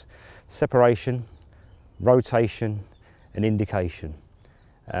shuns: separation, rotation and indication.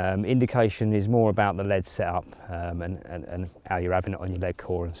 Indication is more about the lead setup and how you're having it on your lead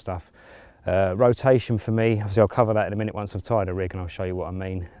core and stuff. Rotation for me, obviously I'll cover that in a minute once I've tied a rig and I'll show you what I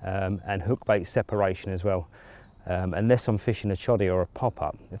mean. And hook bait separation as well. Unless I'm fishing a choddy or a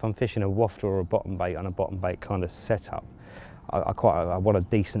pop-up. If I'm fishing a wafter or a bottom bait on a bottom bait kind of setup, I want a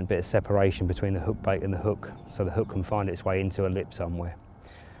decent bit of separation between the hook bait and the hook, so the hook can find its way into a lip somewhere.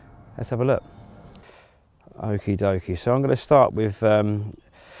 Let's have a look. Okie dokie, so I'm going to start with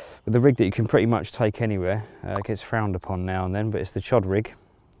the rig that you can pretty much take anywhere. It gets frowned upon now and then, but it's the chod rig.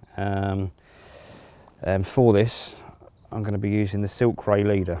 And for this, I'm going to be using the Silk Ray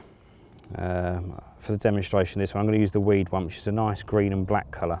leader. For the demonstration of this one, I'm going to use the weed one, which is a nice green and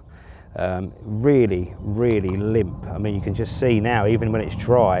black colour. Really, really limp. I mean, you can just see now, even when it's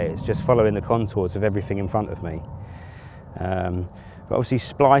dry, it's just following the contours of everything in front of me. But obviously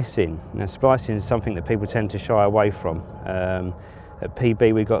splicing. Now, splicing is something that people tend to shy away from. At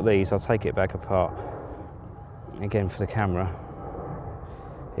PB we got these. I'll take it back apart again for the camera.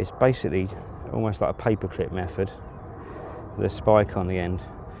 It's basically almost like a paperclip method with a spike on the end.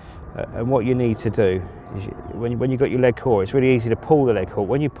 And what you need to do is, when you've got your lead core, it's really easy to pull the lead core.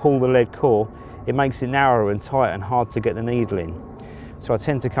 When you pull the lead core, it makes it narrower and tight and hard to get the needle in. So I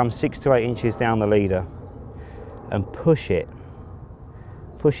tend to come 6 to 8 inches down the leader and push it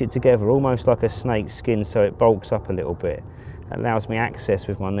together, almost like a snake's skin, so it bulks up a little bit. It allows me access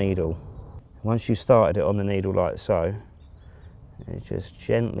with my needle. Once you started it on the needle like so, you just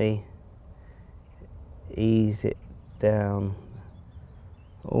gently ease it down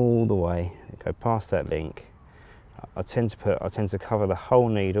all the way, go past that link. I tend to cover the whole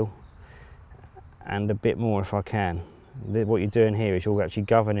needle and a bit more if I can. What you're doing here is you're actually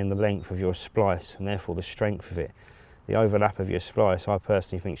governing the length of your splice and therefore the strength of it. The overlap of your splice, I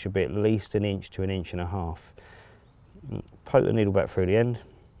personally think, should be at least 1 inch to 1.5 inches. Poke the needle back through the end,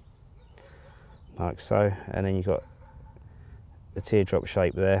 like so, and then you've got the teardrop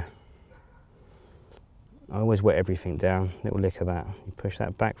shape there. I always wet everything down, little lick of that. You push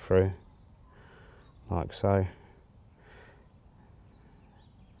that back through, like so,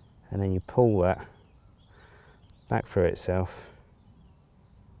 and then you pull that back through itself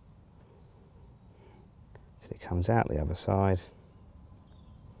till it comes out the other side.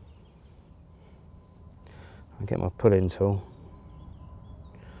 I get my pull-in tool,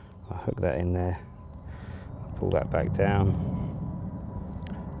 I hook that in there, I pull that back down.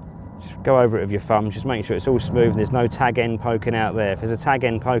 Just go over it with your thumb, just making sure it's all smooth and there's no tag end poking out there. If there's a tag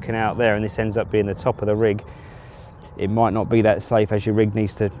end poking out there and this ends up being the top of the rig, it might not be that safe, as your rig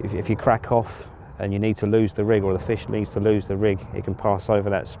needs to, if you crack off and you need to lose the rig, or the fish needs to lose the rig, it can pass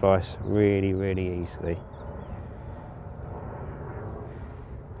over that splice really, really easily.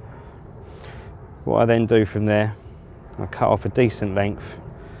 What I then do from there, I cut off a decent length,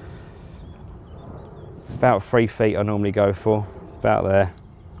 about 3 feet I normally go for, about there.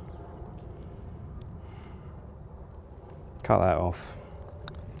 Cut that off,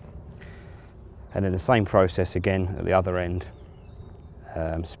 and then the same process again at the other end.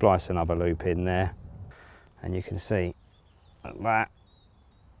 Splice another loop in there, and you can see that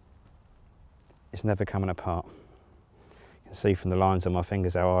it's never coming apart. You can see from the lines on my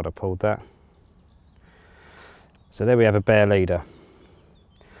fingers how hard I pulled that. So there we have a bare leader.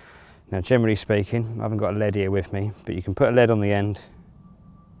 Now, generally speaking, I haven't got a lead here with me, but you can put a lead on the end.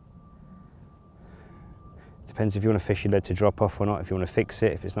 Depends if you want to fish your lead to drop off or not. If you want to fix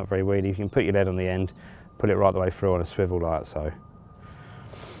it, if it's not very weedy, you can put your lead on the end, put it right the way through on a swivel like so.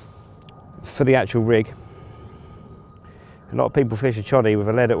 For the actual rig, a lot of people fish a choddy with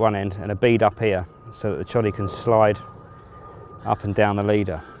a lead at one end and a bead up here, so that the choddy can slide up and down the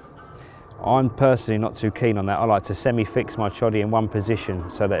leader. I'm personally not too keen on that. I like to semi-fix my choddy in one position,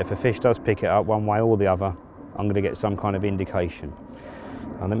 so that if a fish does pick it up one way or the other, I'm going to get some kind of indication.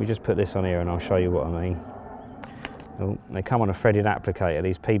 Now, let me just put this on here and I'll show you what I mean. Oh, they come on a threaded applicator,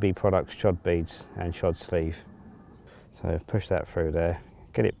 these PB Products chod beads and chod sleeve. So push that through there,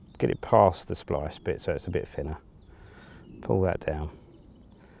 get it past the splice bit so it's a bit thinner. Pull that down,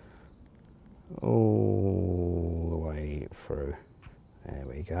 all the way through. There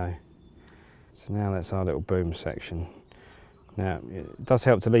we go. So now that's our little boom section. Now, it does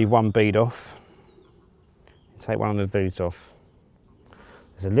help to leave one bead off. Take one of the beads off.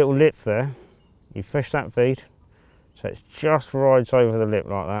 There's a little lip there. You fish that bead, so it just rides over the lip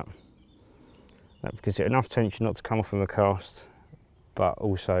like that. That gives it enough tension not to come off from the cast, but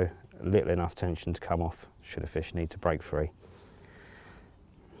also little enough tension to come off should a fish need to break free.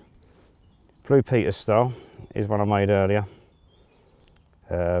 Blue Peter style is one I made earlier.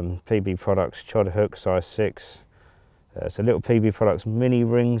 PB Products chod hook, size 6. It's a little PB Products mini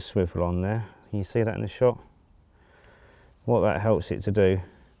ring swivel on there. Can you see that in the shot? What that helps it to do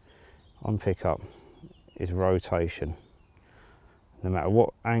on pickup is rotation. No matter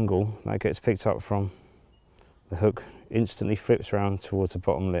what angle that gets picked up from, the hook instantly flips around towards the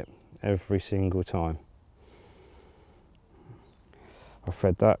bottom lip every single time. I'll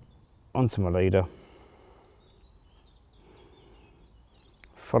thread that onto my leader,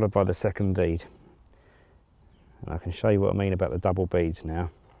 followed by the second bead. And I can show you what I mean about the double beads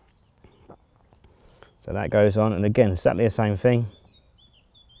now. So that goes on, and again, exactly the same thing.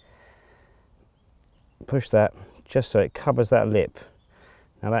 Push that just so it covers that lip.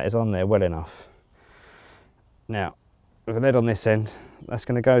 Now that is on there well enough. Now, with the lead on this end, that's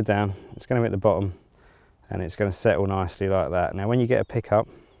going to go down, it's going to hit the bottom, and it's going to settle nicely like that. Now when you get a pickup,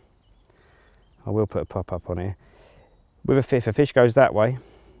 I will put a pop-up on here. If a fish goes that way,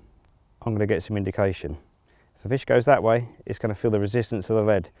 I'm going to get some indication. If a fish goes that way, it's going to feel the resistance of the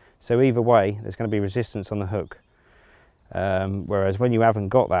lead. So either way, there's going to be resistance on the hook. Whereas when you haven't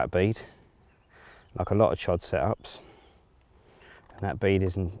got that bead, like a lot of chod setups, and that bead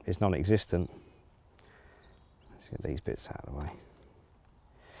is non-existent. Let's get these bits out of the way.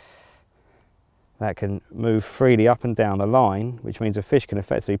 That can move freely up and down the line, which means a fish can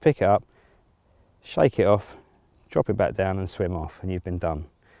effectively pick it up, shake it off, drop it back down and swim off, and you've been done.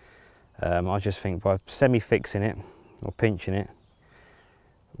 I just think by semi-fixing it or pinching it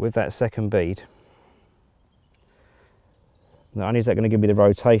with that second bead, not only is that going to give me the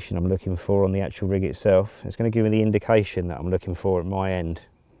rotation I'm looking for on the actual rig itself, it's going to give me the indication that I'm looking for at my end.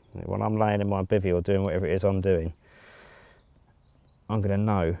 When I'm laying in my bivvy or doing whatever it is I'm doing, I'm going to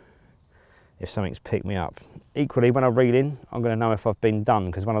know if something's picked me up. Equally, when I reel in, I'm going to know if I've been done,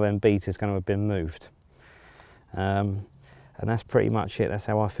 because one of them beads is going to have been moved. And that's pretty much it. That's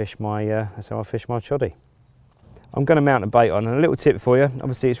how I fish my choddy. I'm going to mount a bait on, and a little tip for you.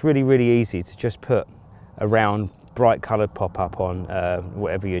 Obviously, it's really easy to just put a round, bright coloured pop-up on,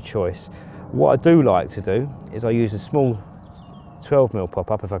 whatever your choice. What I do like to do is I use a small 12mm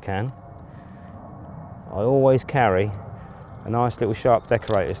pop-up if I can. I always carry a nice little sharp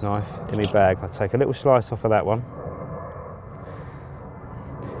decorator's knife in my bag. I take a little slice off of that one,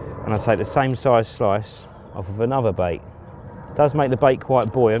 and I take the same size slice off of another bait. It does make the bait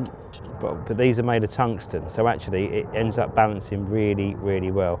quite buoyant, but these are made of tungsten, so actually it ends up balancing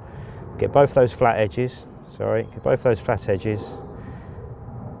really well. Get both those flat edges,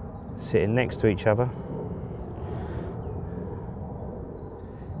 sitting next to each other.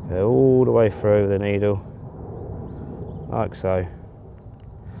 Go all the way through the needle, like so.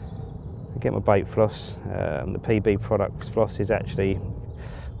 I get my bait floss. The PB Products floss is actually,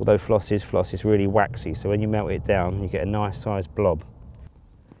 although floss is really waxy, so when you melt it down you get a nice sized blob.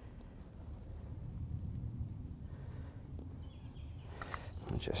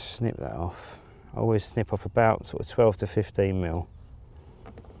 I'll just snip that off. I always snip off about sort of 12 to 15mm.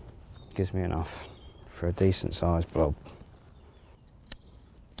 Gives me enough for a decent sized blob.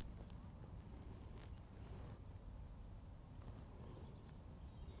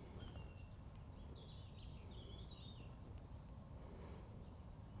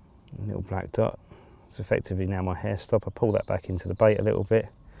 A little black dot. It's effectively now my hair stop. I pull that back into the bait a little bit,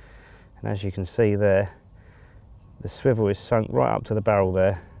 and as you can see there, the swivel is sunk right up to the barrel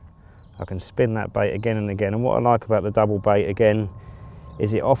there. I can spin that bait again and again, and what I like about the double bait again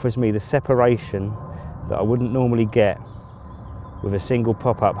is it offers me the separation that I wouldn't normally get with a single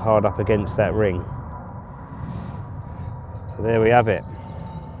pop-up hard up against that ring. So there we have it,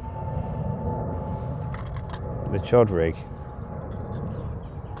 the chod rig.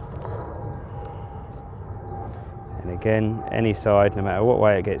 And again, any side, no matter what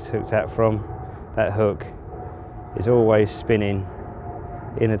way it gets hooked out from, that hook is always spinning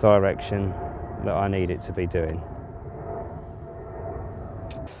in the direction that I need it to be doing.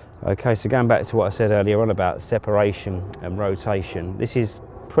 Okay, so going back to what I said earlier on about separation and rotation, this is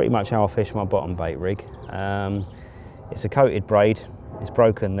pretty much how I fish my bottom bait rig. It's a coated braid, it's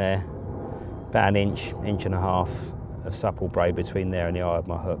broken there, about an inch and a half of supple braid between there and the eye of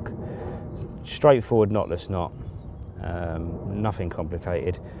my hook. Straightforward knotless knot, nothing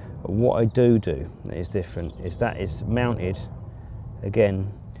complicated. What I do that is different is that is mounted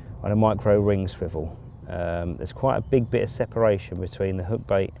again on a micro ring swivel. There's quite a big bit of separation between the hook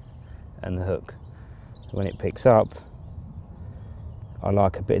bait and the hook. When it picks up, I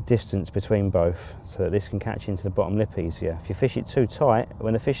like a bit of distance between both so that this can catch into the bottom lip easier. If you fish it too tight,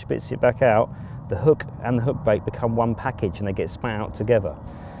 when the fish spits it back out, the hook and the hook bait become one package and they get spat out together.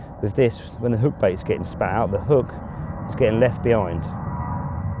 With this, when the hook bait's getting spat out, the hook is getting left behind.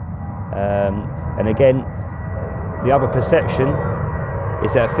 And again, the other perception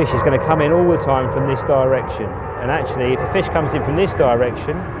is that a fish is going to come in all the time from this direction. And actually, if a fish comes in from this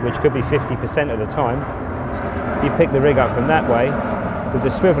direction, which could be 50% of the time, if you pick the rig up from that way, with the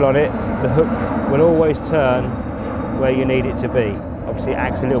swivel on it, the hook will always turn where you need it to be. Obviously, it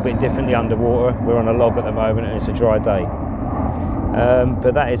acts a little bit differently underwater. We're on a log at the moment and it's a dry day.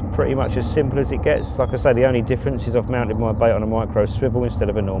 But that is pretty much as simple as it gets. Like I say, the only difference is I've mounted my bait on a micro swivel instead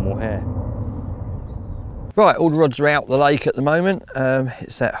of a normal hair. Right, all the rods are out the lake at the moment.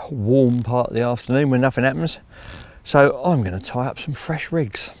 It's that warm part of the afternoon when nothing happens. So I'm going to tie up some fresh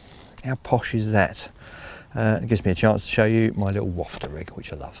rigs. How posh is that? It gives me a chance to show you my little wafter rig,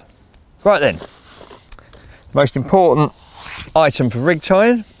 which I love. Right then, most important item for rig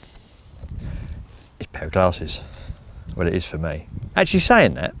tying is a pair of glasses. Well, it is for me. Actually,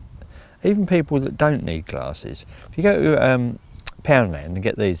 saying that, even people that don't need glasses, if you go to Poundland and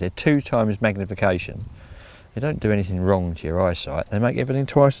get these, they're 2 times magnification. They don't do anything wrong to your eyesight. They make everything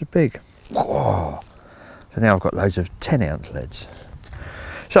twice as big. Whoa. So now I've got loads of 10-ounce leads.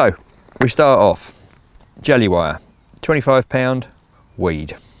 So we start off, jelly wire, 25-pound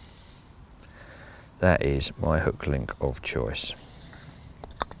weed. That is my hook link of choice.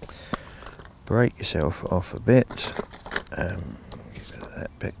 Break yourself off a bit. Give it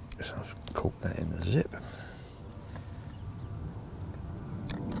that bit, so I've caught that in the zip.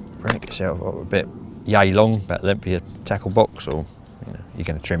 Break yourself off a bit, yay long, about the length of your tackle box, or you're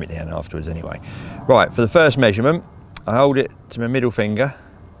going to trim it down afterwards anyway. Right, for the first measurement, I hold it to my middle finger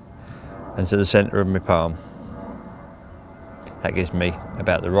and to the centre of my palm. That gives me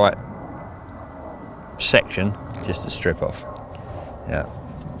about the right section just to strip off. Yeah,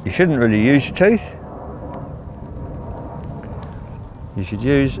 you shouldn't really use your teeth. You should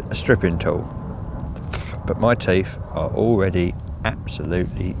use a stripping tool. But my teeth are already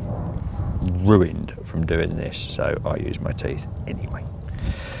absolutely ruined from doing this, so I use my teeth anyway.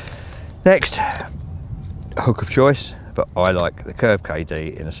 Next, a hook of choice, but I like the Curve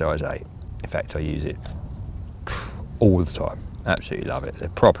KD in a size 8. In fact, I use it all the time. Absolutely love it. They're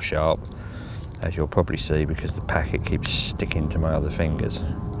proper sharp, as you'll probably see because the packet keeps sticking to my other fingers.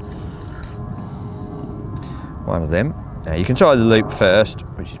 One of them. Now you can tie the loop first,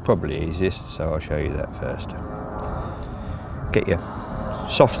 which is probably easiest, so I'll show you that first. Get your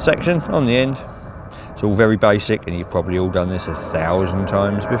soft section on the end. It's all very basic, and you've probably all done this 1,000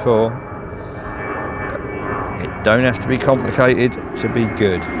 times before. But it don't have to be complicated to be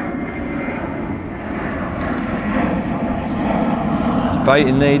good.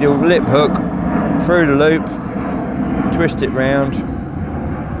 Baiting needle, lip hook, through the loop, twist it round,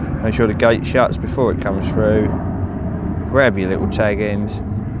 make sure the gate shuts before it comes through, grab your little tag end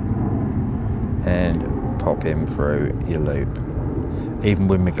and pop him through your loop. Even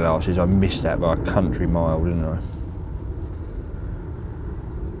with my glasses, I missed that by a country mile, didn't I?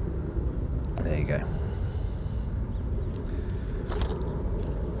 There you go.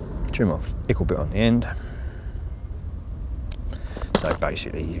 Trim off a little bit on the end. So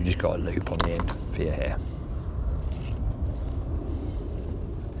basically you've just got a loop on the end for your hair.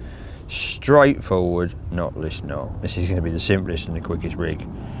 Straightforward, knotless knot. This is going to be the simplest and the quickest rig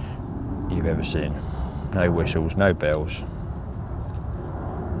you've ever seen. No whistles, no bells.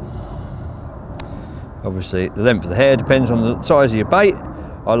 Obviously the length of the hair depends on the size of your bait.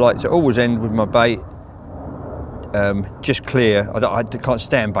 I like to always end with my bait just clear. I can't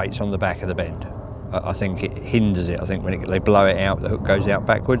stand baits on the back of the bend. I think it hinders it. I think when they blow it out, the hook goes out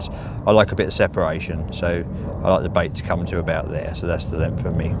backwards. I like a bit of separation, so I like the bait to come to about there. So that's the length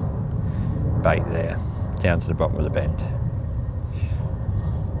of me bait there, down to the bottom of the bend.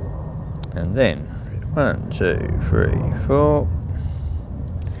 And then 1, 2, 3, 4.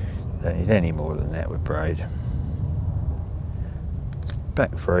 Don't need any more than that with braid.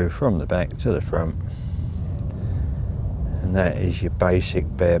 Back through from the back to the front. And that is your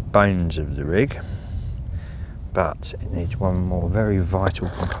basic bare bones of the rig. But it needs one more very vital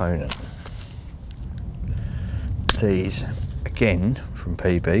component. These, again, from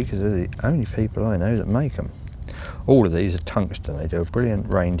PB, because they're the only people I know that make them. All of these are tungsten. They do a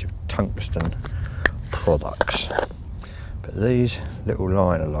brilliant range of tungsten products. But these little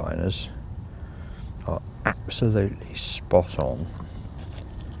liner liners are absolutely spot on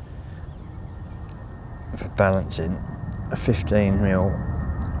for balancing a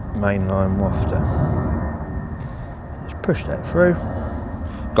 15mm mainline wafter. Just push that through.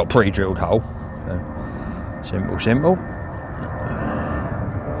 Got a pre-drilled hole. So simple.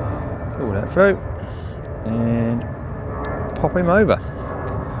 Pull that through and pop him over.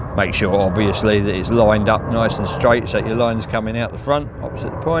 Make sure obviously that it's lined up nice and straight so your line's coming out the front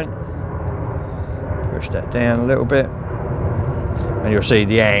opposite the point. Push that down a little bit and you'll see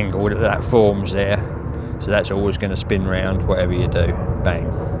the angle that forms there. So that's always going to spin round whatever you do. Bang.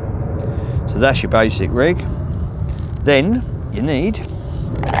 So that's your basic rig. Then you need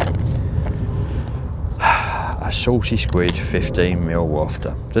a salty squid 15mm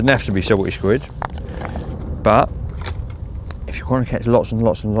wafter. Doesn't have to be salty squid, but if you want to catch lots and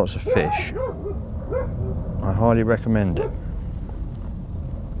lots and lots of fish, I highly recommend it.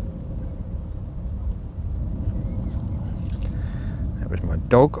 That was my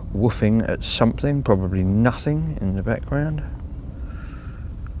dog woofing at something, probably nothing in the background.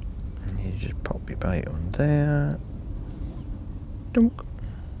 And you just pop your bait on there, dunk,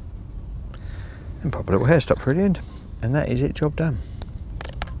 and pop a little hair stop through the end, and that is it, job done.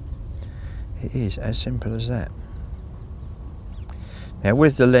 It is as simple as that. Now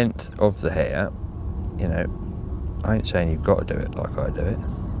with the length of the hair, you know, I ain't saying you've got to do it like I do it.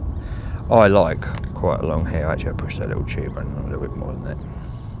 I like quite a long hair. Actually I push that little tube on a little bit more than that.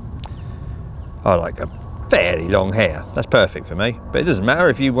 I like a fairly long hair, that's perfect for me, but it doesn't matter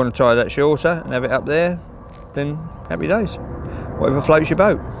if you want to tie that shorter and have it up there, then happy days, whatever floats your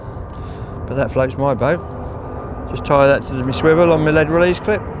boat. But that floats my boat. Just tie that to my swivel on my lead release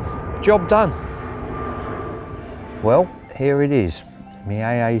clip, job done. Well, here it is, my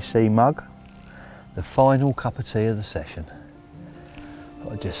AAC mug, the final cup of tea of the session.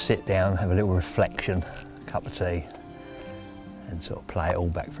 I'll just sit down, have a little reflection, cup of tea, and sort of play it all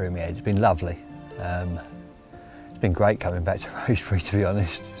back through my head. It's been lovely. It's been great coming back to Wraysbury, to be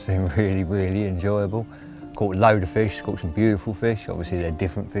honest. It's been really, really enjoyable. Caught a load of fish, caught some beautiful fish. Obviously they're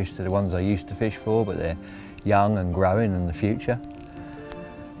different fish to the ones I used to fish for, but they're young and growing in the future.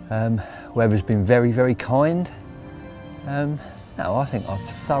 Weather's been very, very kind. No, I think I've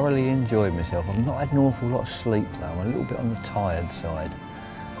thoroughly enjoyed myself. I've not had an awful lot of sleep though. I'm a little bit on the tired side.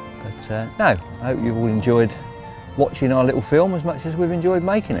 But no, I hope you've all enjoyed watching our little film as much as we've enjoyed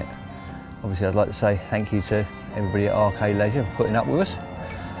making it. Obviously I'd like to say thank you to everybody at RK Leisure for putting up with us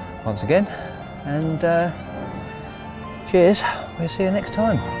once again, and cheers, we'll see you next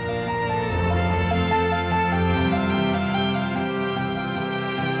time.